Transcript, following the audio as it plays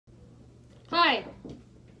Hi.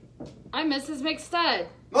 I'm Mrs. McStud.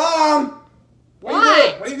 Mom!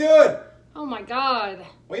 What? What are you doing? Oh my god.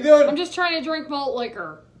 What are you doing? I'm just trying to drink malt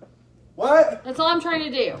liquor. What? That's all I'm trying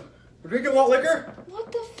to do. We're drinking malt liquor?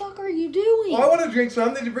 What the fuck are you doing? Well, I want to drink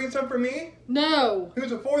some. Did you bring some for me? No.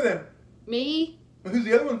 Who's it for then? Me? Well, who's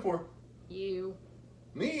the other one for? You.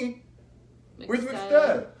 Me? McStud. Where's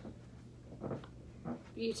McStud?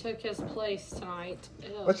 You took his place tonight. Ew.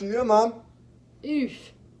 What you doing, Mom? Oof.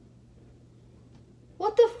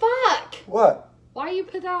 What the fuck? What? Why you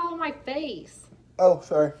put that all on my face? Oh,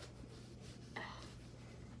 sorry.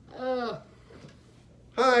 Ugh.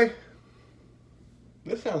 Hi.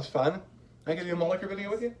 This sounds fun. I can do a malt liquor video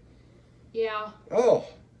with you? Yeah. Oh,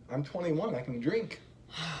 I'm 21. I can drink.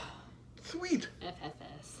 Sweet.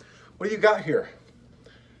 FFS. What do you got here?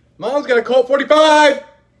 Mom's got a Colt 45!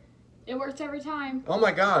 It works every time. Oh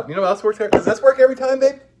my god. You know what else works? Does this work every time,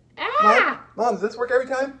 babe? Ah! Mom, does this work every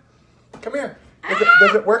time? Come here.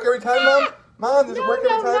 Does it work every time, Mom? Mom, does it work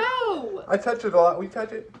every time? No. I touch it a lot. Will you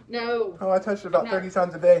touch it? No. Oh, I touch it about 30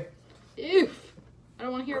 times a day. Oof. I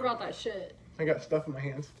don't want to hear about that shit. I got stuff in my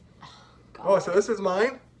hands. God. Oh, so this is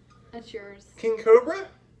mine? That's yours. King Cobra?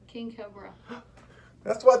 King Cobra.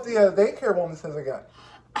 That's what the daycare woman says I got.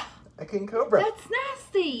 A King Cobra. That's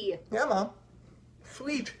nasty. Yeah, Mom.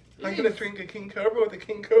 Sweet. I'm Oof. going to drink a King Cobra with a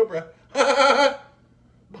King Cobra.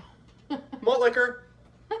 Malt liquor.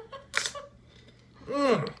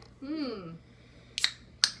 Mmm. Mmm.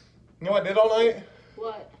 You know what I did all night?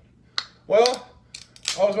 What? Well,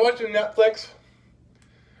 I was watching Netflix,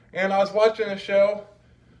 and I was watching a show.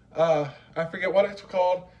 I forget what it's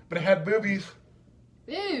called, but it had boobies.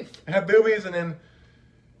 Oof. It had boobies, and then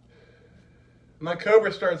my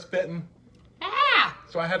Cobra started spitting. Ah!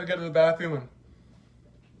 So I had to go to the bathroom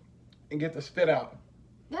and get the spit out.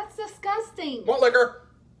 That's disgusting. Malt liquor.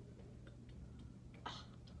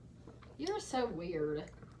 You're so weird.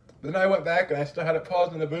 Then I went back, and I still had it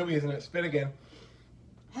paused in the boobies, and it spit again.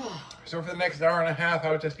 So for the next hour and a half,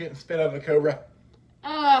 I was just getting spit out of the Cobra.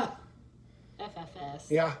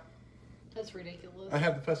 FFS. Yeah. That's ridiculous. I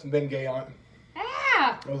had to put some Bengay on it.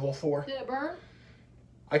 Ah! It was a little sore. Did it burn?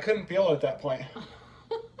 I couldn't feel it at that point.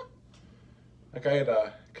 Like I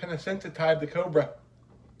had kind of sensitized the Cobra.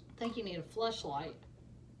 I think you need a fleshlight.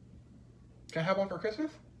 Can I have one for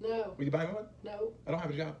Christmas? No. Will you buy me one? No. I don't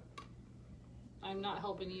have a job. I'm not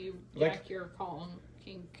helping you Like- jack your Kong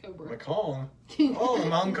King Cobra. My Kong? Oh, my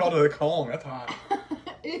mom called it a Kong. That's hot.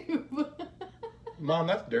 Ew. Mom,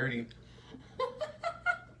 that's dirty.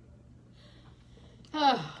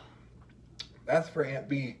 That's for Aunt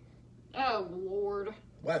B. Oh, Lord.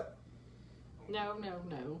 What? No.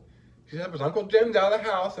 She said, if Uncle Jim's out of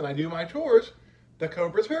the house and I do my chores, the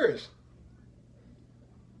Cobra's hers.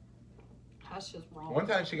 That's just wrong. One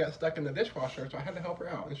time she got stuck in the dishwasher, so I had to help her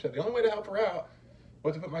out. And she said, the only way to help her out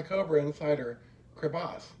was to put my Cobra inside her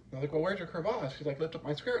crevasse. And I was like, well, where's your crevasse? She's like, lift up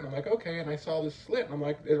my skirt. And I'm like, okay. And I saw this slit. And I'm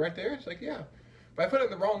like, is it right there? She's like, yeah. But I put it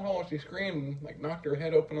in the wrong hole. She screamed and like knocked her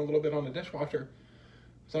head open a little bit on the dishwasher.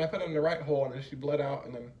 So I put it in the right hole, and then she bled out.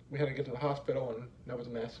 And then we had to get to the hospital, and that was a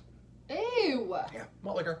mess. Ew. Yeah,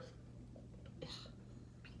 malt liquor.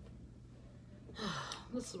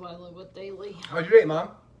 This is what I live with daily. How's your day,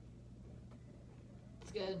 Mom?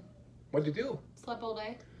 It's good. What'd you do? Slept all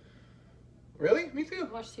day. Really? Me too.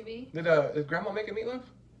 Watched TV. Is Grandma making meatloaf?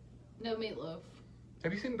 No meatloaf.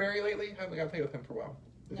 Have you seen Barry lately? I haven't got to play with him for a while.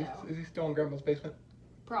 No. Is he still in Grandma's basement?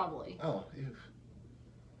 Probably. Oh, ew.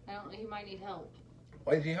 I don't know. He might need help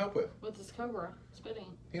What did he help with? with his Cobra spitting.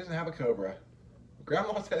 He doesn't have a Cobra.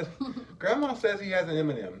 Grandma says he has an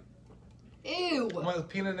M&M. Ew. One of those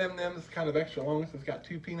peanut M&Ms, kind of extra long, so it's got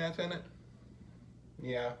 2 peanuts in it.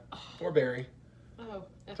 Yeah, poor Barry. Oh.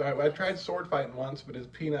 So I tried sword fighting once, but his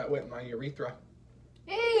peanut went in my urethra.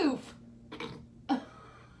 Ew.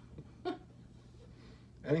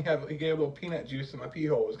 And he gave a little peanut juice in my pee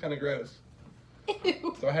hole. It was kind of gross.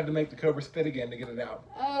 Ew. So I had to make the Cobra spit again to get it out.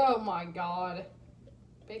 Oh my God.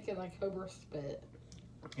 Making a Cobra spit.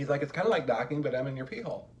 He's like, it's kind of like docking, but I'm in your pee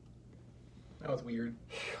hole. That was weird.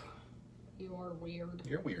 You are weird.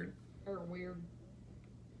 You're weird. You're weird.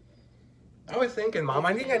 I was thinking, Mom,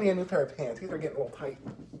 I think I need a new pair of pants. These are getting a little tight.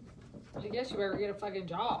 I guess you better get a fucking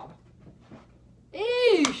job.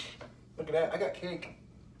 Eesh. Look at that. I got cake.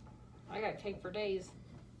 I got cake for days.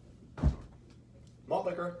 Malt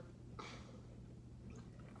liquor.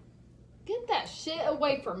 Get that shit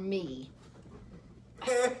away from me.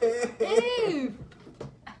 Ew.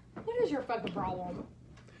 What is your fucking problem?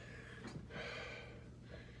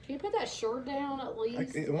 Can you put that shirt down at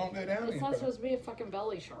least? It won't go down. It's not supposed to be a fucking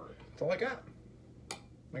belly shirt. That's all I got.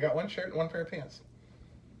 I got one shirt and one pair of pants.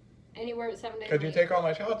 Anywhere at 7 days. Because you take all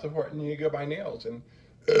my child support and you go buy nails and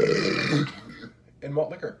malt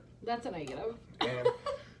liquor. That's a negative. And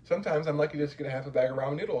sometimes I'm lucky just to get half a bag of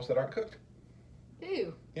ramen noodles that aren't cooked.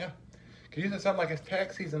 Ew. Yeah. Because you said something like it's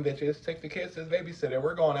tax season, bitches. Take the kids to the babysitter.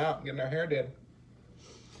 We're going out and getting our hair did.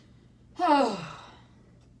 Oh.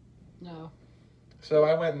 No. So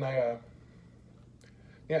I went and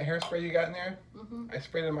hairspray you got in there? Mm-hmm. I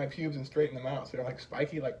sprayed it in my pubes and straightened them out. So they're like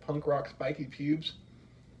spiky, like punk rock spiky pubes.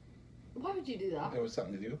 Why would you do that? There was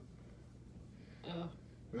something to do. Oh.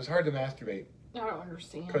 It was hard to masturbate. I don't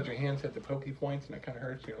understand. Because your hands hit the pokey points and it kind of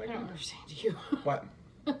hurts you. Like, I don't understand you. What?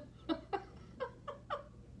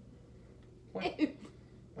 What? Ew.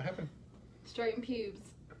 What happened? Straighten pubes.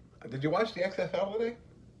 Did you watch the XFL today?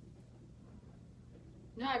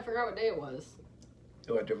 No, I forgot what day it was.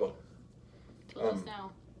 Illegible. Till just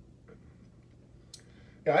now.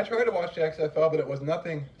 Yeah, I tried to watch the XFL, but it was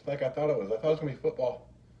nothing like I thought it was. I thought it was going to be football.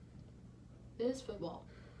 It is football.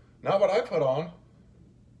 Not what I put on.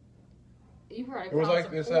 You probably It was found like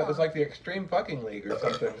some it's porn. like the Extreme Fucking League or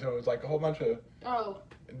something. So it was like a whole bunch of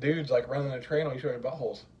dudes like running a train on each other's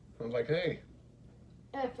buttholes. I was like, hey,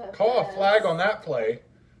 FFS. call a flag on that play.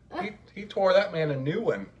 He tore that man a new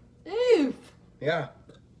one. Oof. Yeah.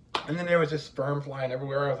 And then there was just sperm flying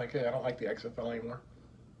everywhere. I was like, hey, I don't like the XFL anymore.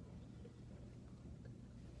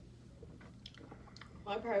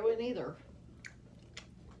 I probably wouldn't either.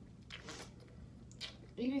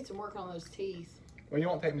 You need some work on those teeth. Well, you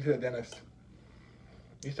won't take me to the dentist.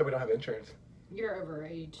 You said we don't have insurance. You're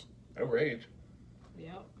overage. Overage?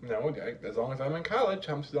 Yep. No, as long as I'm in college,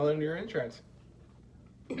 I'm still under your insurance.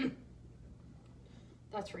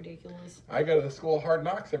 That's ridiculous. I go to the school of hard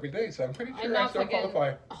knocks every day, so I'm pretty sure I still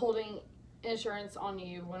qualify. Holding insurance on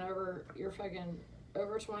you whenever you're fucking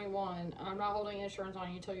over 21. I'm not holding insurance on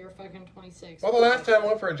you until you're fucking 26. Well, the last time I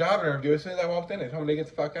went for a job interview, as soon as I walked in, they told me to get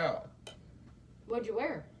the fuck out. What'd you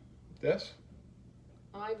wear? This?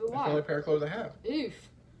 Not even That's why. the only pair of clothes I have. Oof.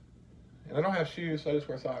 And I don't have shoes, so I just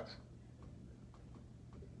wear socks.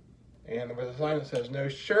 And there was a sign that says, no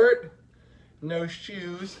shirt, no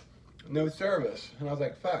shoes, no service. And I was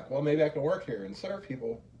like, fuck, well, maybe I can work here and serve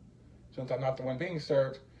people since I'm not the one being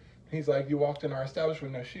served. He's like, you walked in our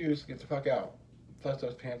establishment with no shoes, get the fuck out. Plus,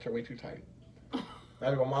 those pants are way too tight. I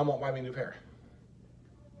go, Mom won't buy me a new pair.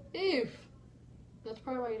 Oof. That's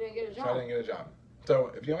probably why you didn't get a job. So I didn't get a job.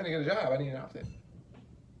 So if you want me to get a job, I need an outfit.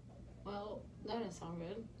 Well, that doesn't sound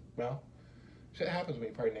good. Well, shit happens when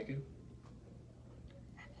you're probably naked.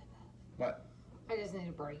 What? I just need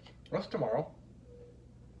a break. What's tomorrow?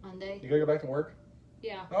 Monday? You gotta go back to work?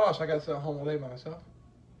 Yeah. Oh, so I gotta sit at home all day by myself?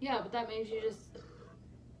 Yeah, but that means you just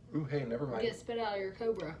Ooh, hey, never mind. get spit out of your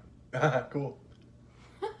Cobra. Cool.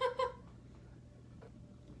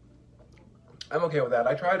 I'm okay with that.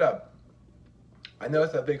 I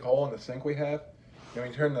noticed that big hole in the sink we have. And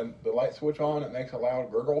when you turn the light switch on, it makes a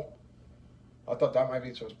loud gurgle. I thought that might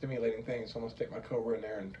be some stimulating thing, so I'm gonna stick my Cobra in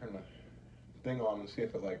there and turn the thing on and see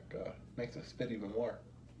if it makes it spit even more.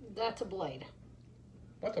 That's a blade.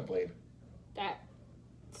 What's a blade? That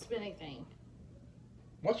spinning thing.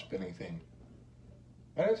 What spinning thing?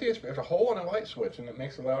 I didn't see it. There's a hole in a light switch and it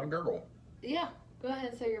makes a loud gurgle. Yeah. Go ahead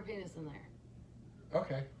and set your penis in there.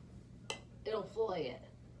 Okay. It'll fillet it.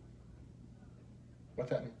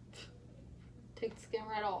 What's that mean? Take the skin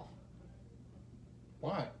right off.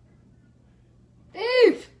 Why?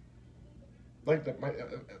 Oof! Like my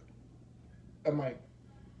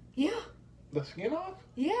Yeah. the skin off?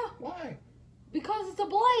 Yeah. Why? Because it's a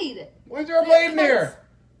blade. Why is there a blade in there?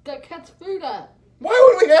 That cuts food up. Why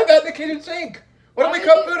would we have that in the kitchen sink? Why do we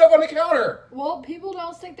cut food up on the counter? Well, people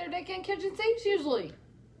don't stick their dick in kitchen sinks usually.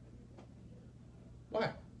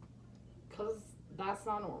 Why? Because that's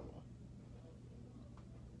not normal.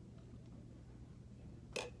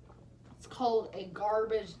 It's called a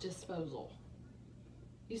garbage disposal.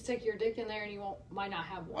 You stick your dick in there and you might not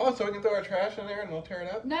have one. Oh, so we can throw our trash in there and we'll tear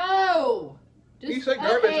it up? No! Just You said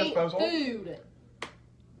garbage disposal. food.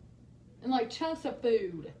 And like chunks of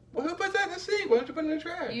food. Well, who puts that in the sink? Why don't you put it in the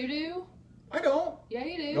trash? You do? I don't. Yeah,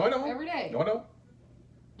 you do. No, I don't. Every day. No, I don't.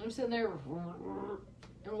 I'm sitting there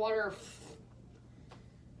and water.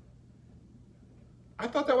 I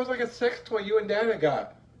thought that was like a sex toy you and Dad had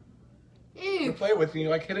got to Ew. play with, and you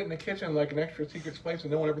like hid it in the kitchen like an extra secret place that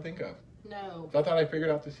no one ever think of. No. So I thought I figured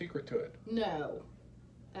out the secret to it. No.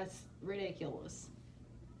 That's ridiculous.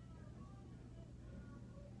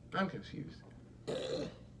 I'm confused.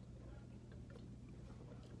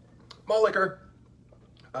 Malt liquor.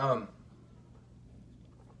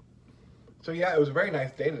 So yeah, it was a very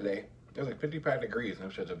nice day today. It was like 55 degrees,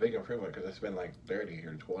 which is a big improvement because it's been like 30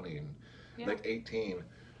 here, 20, and like 18,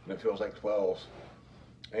 and it feels like 12.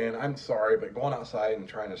 And I'm sorry, but going outside and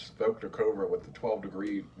trying to smoke the cobra with the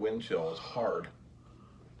 12-degree wind chill is hard.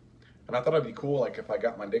 And I thought it'd be cool, like if I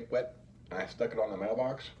got my dick wet and I stuck it on the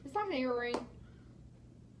mailbox. Is that an earring?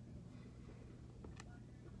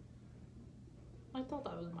 I thought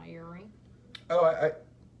that was my earring. Oh, I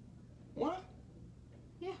what?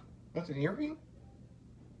 Yeah. That's an earring?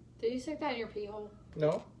 Did you stick that in your pee hole?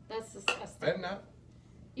 No, That's I disgusting. did not.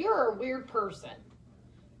 You're a weird person.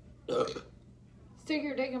 Stick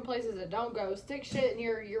your dick in places that don't go. Stick shit in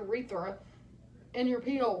your urethra and your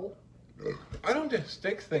pee hole. I don't just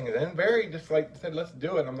stick things in. Barry just like said, let's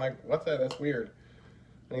do it. I'm like, what's that? That's weird.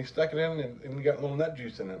 And he stuck it in and he got a little nut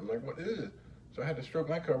juice in it. I'm like, what is it? So I had to stroke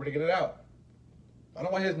my cobra to get it out. I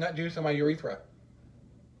don't want his nut juice in my urethra.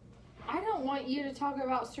 I don't want you to talk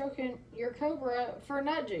about stroking your cobra for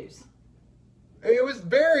nut juice. It was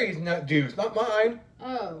Barry's nut juice, not mine.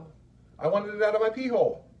 Oh. I wanted it out of my pee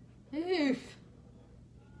hole. Oof.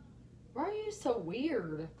 Why are you so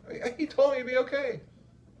weird? He told me it'd be okay.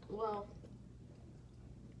 Well,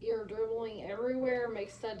 you're dribbling everywhere.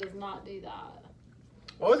 McStud does not do that.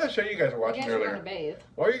 What was that show you guys were I watching guess you're earlier? going to bathe.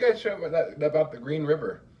 What were you guys showing about the Green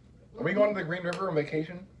River? Are we going to the Green River on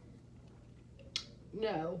vacation?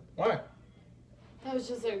 No. Why? That was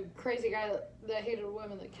just a crazy guy that hated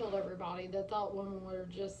women, that killed everybody, that thought women were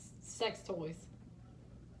just sex toys.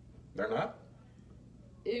 They're not?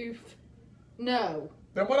 Oof. No.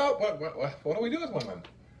 Then what do we do with women?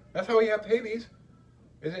 That's how we have babies.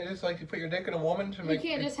 Isn't it just like you put your dick in a woman to You make...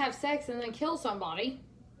 can't just have sex and then kill somebody.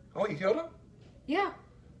 Oh, you killed him? Yeah.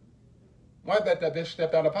 Well, I bet that bitch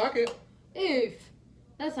stepped out of pocket. Oof.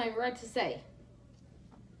 That's not even right to say.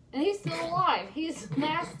 And he's still alive. He's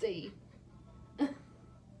nasty.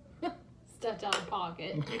 Stepped out of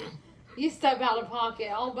pocket. You step out of pocket,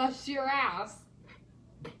 I'll bust your ass.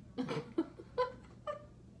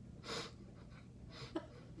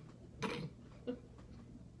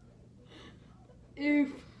 Oof.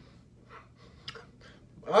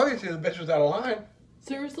 Obviously, the bitch was out of line.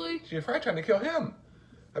 Seriously? She was probably trying to kill him.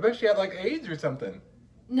 I bet she had like AIDS or something.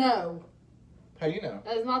 No. How you know?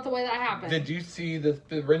 That is not the way that happened. Did you see the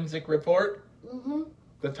forensic report? Mm-hmm.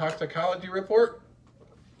 The toxicology report?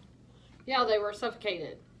 Yeah, they were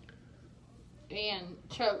suffocated. And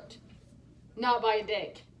choked. Not by a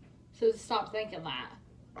dick. So stop thinking that.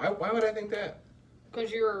 Why would I think that?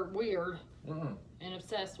 Because you're weird Mm-mm. and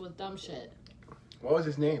obsessed with dumb shit. What was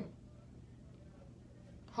his name?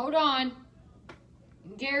 Hold on.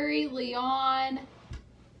 Gary Leon.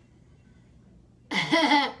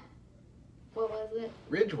 What was it?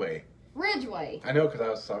 Ridgway. Ridgway. I know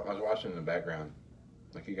because I was watching in the background.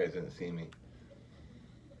 Like you guys didn't see me.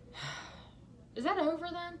 Is that over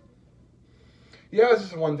then? Yeah, it was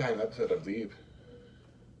just a one-time episode, I believe.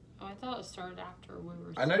 Oh, I thought it started after we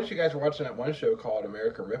were... I noticed you guys were watching that one show called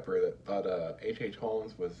American Ripper that thought H.H.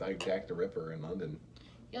 Holmes was like Jack the Ripper in London.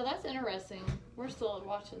 Yeah, that's interesting. We're still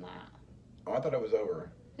watching that. Oh, I thought it was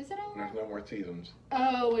over. Is it over? There's no more seasons.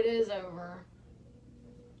 Oh, it is over.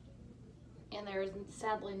 And there's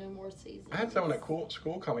sadly no more seasons. I had someone at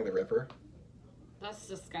school call me the Ripper. That's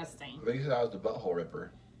disgusting. But he said I was the Butthole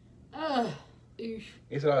Ripper. Ugh. Oof.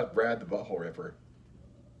 He said I was Brad the Butthole Ripper.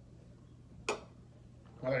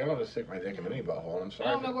 Well, I don't just stick my dick in any butthole. I'm I sorry.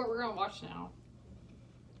 don't know what we're going to watch now.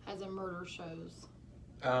 Has a murder shows.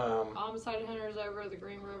 Homicide Hunters over the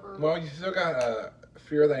Green River. Well, you still got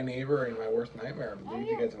Fear Thy Neighbor and My Worst Nightmare. I believe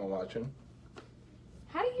yeah. you guys have been watching.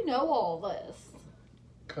 How do you know all this?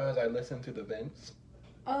 Because I listen to the vents.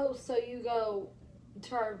 Oh, so you go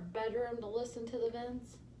to our bedroom to listen to the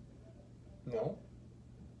vents? No.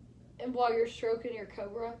 And while you're stroking your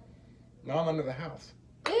cobra? No, I'm under the house.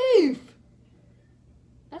 Oof!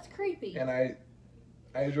 That's creepy. And I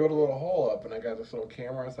drilled a little hole up and I got this little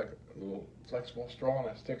camera. It's like a little flexible straw and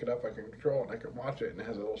I stick it up. I can control it and I can watch it. And it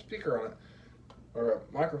has a little speaker on it or a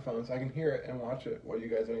microphone so I can hear it and watch it while you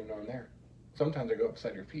guys don't even know I'm there. Sometimes I go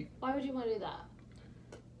upside your feet. Why would you want to do that?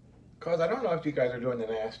 Because I don't know if you guys are doing the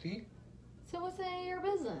nasty. So what's any of your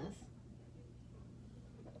business?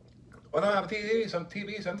 Well, I don't have TV.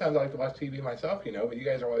 Sometimes I like to watch TV myself, you know, but you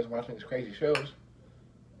guys are always watching these crazy shows.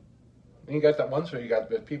 And you got that one show you got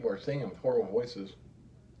that people are singing with horrible voices.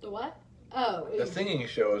 The what? Oh. The oof. singing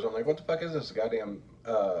shows. I'm like, what the fuck is this goddamn,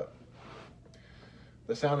 The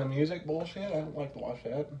Sound of Music bullshit? I don't like to watch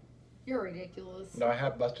that. You're ridiculous. No, I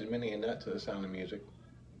have busted Minnie and Nut to The Sound of Music.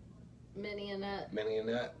 Minnie and Nut. Minnie and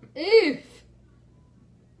Nut. Oof!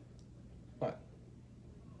 What?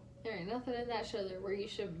 There ain't nothing in that show there where you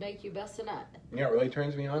should make you bust a nut. You know what really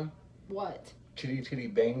turns me on? What? Chitty Chitty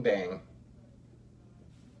Bang Bang.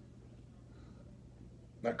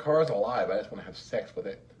 That car's alive. I just want to have sex with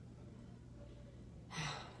it.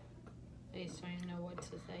 face. Don't even know what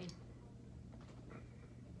to say.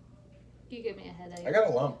 You give me a headache. I got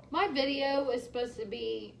a lump. My video is supposed to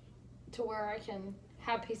be to where I can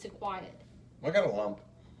have peace and quiet. I got a lump.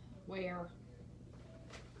 Where?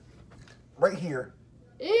 Right here.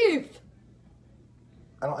 Oof!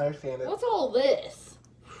 I don't understand it. What's all this?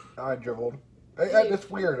 I dribbled. It's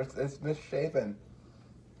weird. It's misshapen.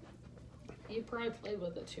 You probably played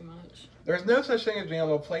with it too much. There's no such thing as being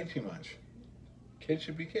able to play too much. Kids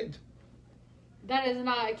should be kids. That is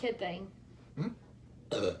not a kid thing. Hmm?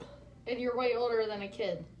 And you're way older than a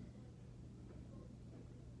kid.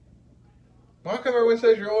 Well, how come everyone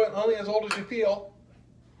says you're only as old as you feel?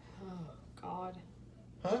 Oh, God.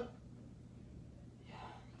 Huh? Yeah,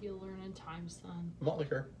 you'll learn in time, son. Malt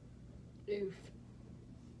liquor. Oof.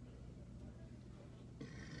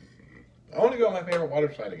 I want to go on my favorite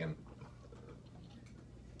water slide again.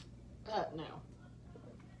 No.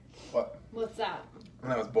 What? What's that?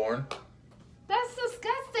 When I was born. That's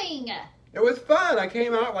disgusting. It was fun. I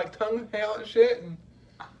came out like tongue out and shit, and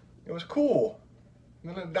it was cool.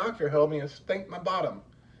 And then the doctor held me and spanked my bottom.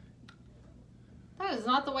 That is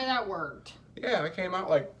not the way that worked. Yeah, I came out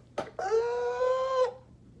like,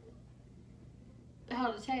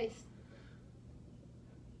 How did it taste?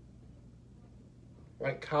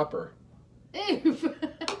 like copper. Oof.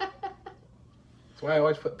 That's why I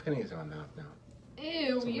always put pennies in my mouth now.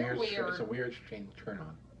 Ew, you're weird. It's a weird strange turn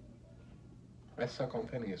on. I suck on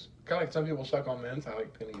pennies. Kind of like some people suck on mints. I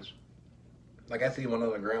like pennies. Like I see one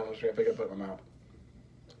on the ground, I pick it up, put it in my mouth.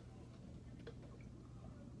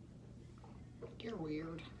 You're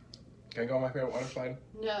weird. Can I go on my favorite water slide?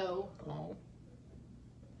 No. Oh.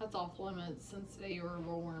 That's off limits since the day you were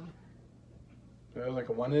born. So it was like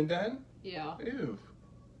a 1 and done? Yeah. Ew.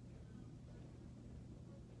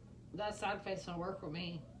 That sad face don't work with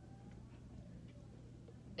me.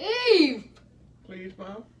 Eve! Please,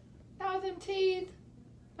 Mom? Now with them teeth.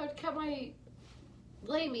 I would cut my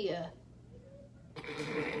labia.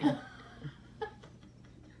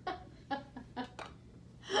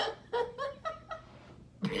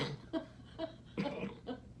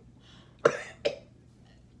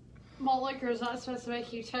 Malt liquor is not supposed to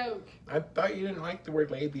make you choke. I thought you didn't like the word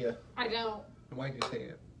labia. I don't. Why'd you say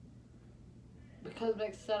it? Because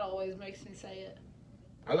Mixed always makes me say it.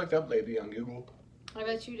 I looked up labia on Google. I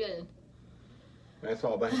bet you did. And I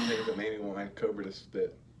saw a bunch of things that made me want my cobra to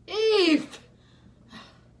spit. Eve!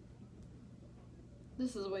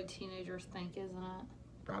 This is the way teenagers think, isn't it?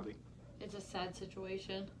 Probably. It's a sad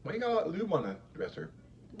situation. Why you got a lot of lube on the dresser?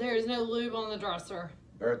 There is no lube on the dresser.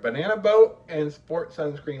 There's banana boat and sport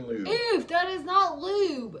sunscreen lube. Oof, that is not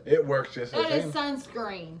lube. It works just the That same. is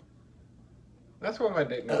sunscreen. That's why my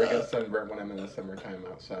dick never gets sunburnt when I'm in the summertime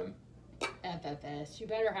out sun. FFS. You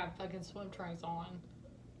better have fucking swim trunks on.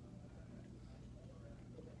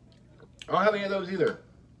 I don't have any of those either.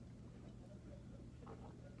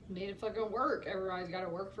 Need to fucking work. Everybody's got to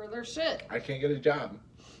work for their shit. I can't get a job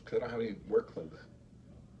because I don't have any work clothes.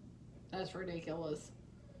 That's ridiculous.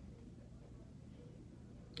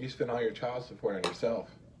 You spend all your child support on yourself.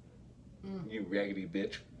 Mm. You raggedy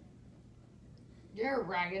bitch. You're a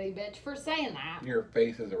raggedy bitch for saying that. Your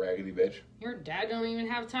face is a raggedy bitch. Your dad don't even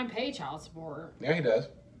have time to pay child support. Yeah, he does.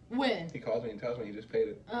 When? He calls me and tells me he just paid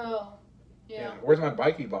it. Oh, yeah. Where's my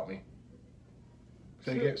bike he bought me?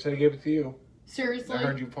 Said he gave it to you. Seriously? I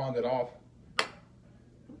heard you pawned it off.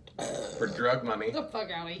 For drug money. Get the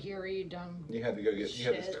fuck out of here, you dumb. You had to go get, you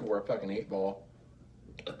had to score a fucking 8-ball.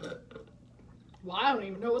 Well, I don't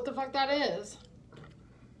even know what the fuck that is.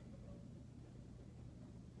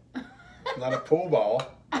 Not a pool ball.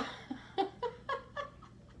 That's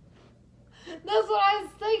what I was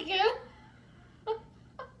thinking.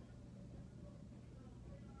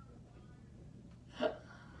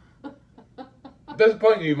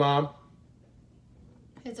 Disappointing you, Mom.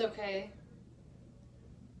 It's okay.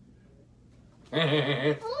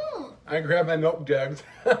 I grabbed my milk jugs.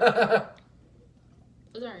 Those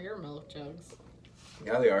aren't your milk jugs.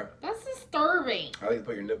 Yeah, they are. That's disturbing. I like to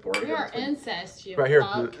put your nipple right We here. are incest, you right here.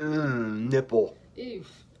 fuck. Nipple.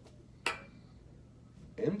 Oof.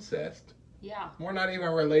 Incest? Yeah. We're not even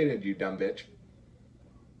related, you dumb bitch.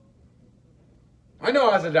 I know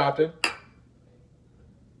I was adopted.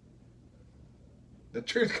 The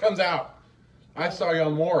truth comes out. I saw you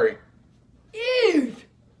on Maury. Oof.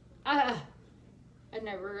 I'd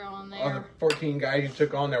never go on All the there. 14 guys you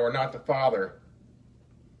took on there were not the father.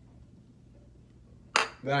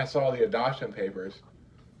 Then I saw the adoption papers.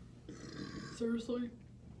 Seriously?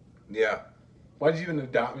 Yeah. Why'd you even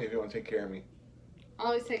adopt me if you want to take care of me? I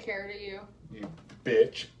always take care of you. You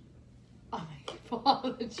bitch. Oh my god, fall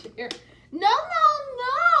on the chair. No,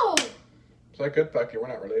 no, no! So I could fuck you. We're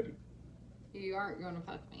not related. You aren't going to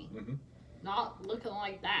fuck me. Mm-hmm. Not looking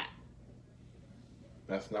like that.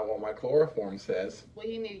 That's not what my chloroform says. Well,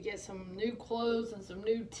 you need to get some new clothes and some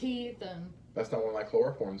new teeth and... That's not what my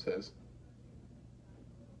chloroform says.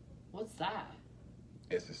 What's that?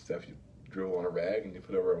 It's the stuff you drool on a rag and you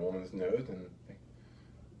put over a woman's nose and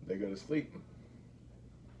they go to sleep.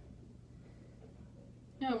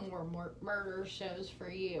 No more murder shows for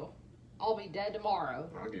you. I'll be dead tomorrow.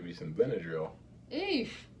 I'll give you some Benadryl.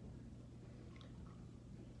 Eesh.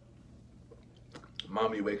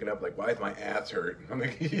 Mom be waking up like, why is my ass hurt? I'm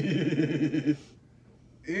like, ew.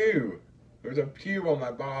 There's a pube on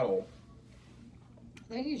my bottle.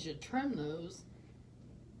 I think you should trim those.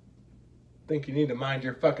 Think you need to mind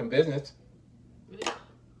your fucking business. Ugh.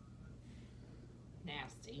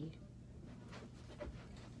 Nasty.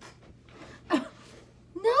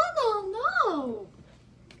 No.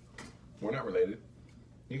 We're not related.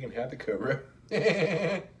 You can have the cobra.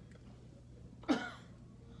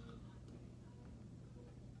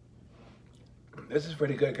 This is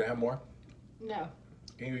pretty good. Can I have more? No.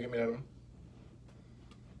 Can you get me another one?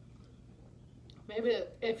 Maybe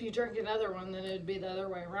if you drink another one, then it'd be the other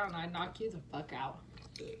way around. I'd knock you the fuck out.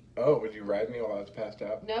 Oh, would you ride me while I was passed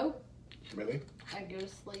out? No. Really? I'd go to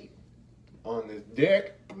sleep. On this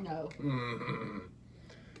dick? No. Mm-hmm.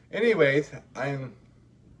 Anyways, I'm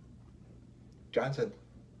Johnson.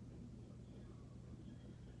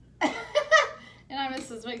 And I'm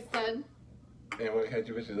Mrs. Mixon. And we'll catch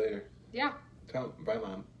you bitches later. Yeah. Bye,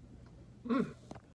 Mom.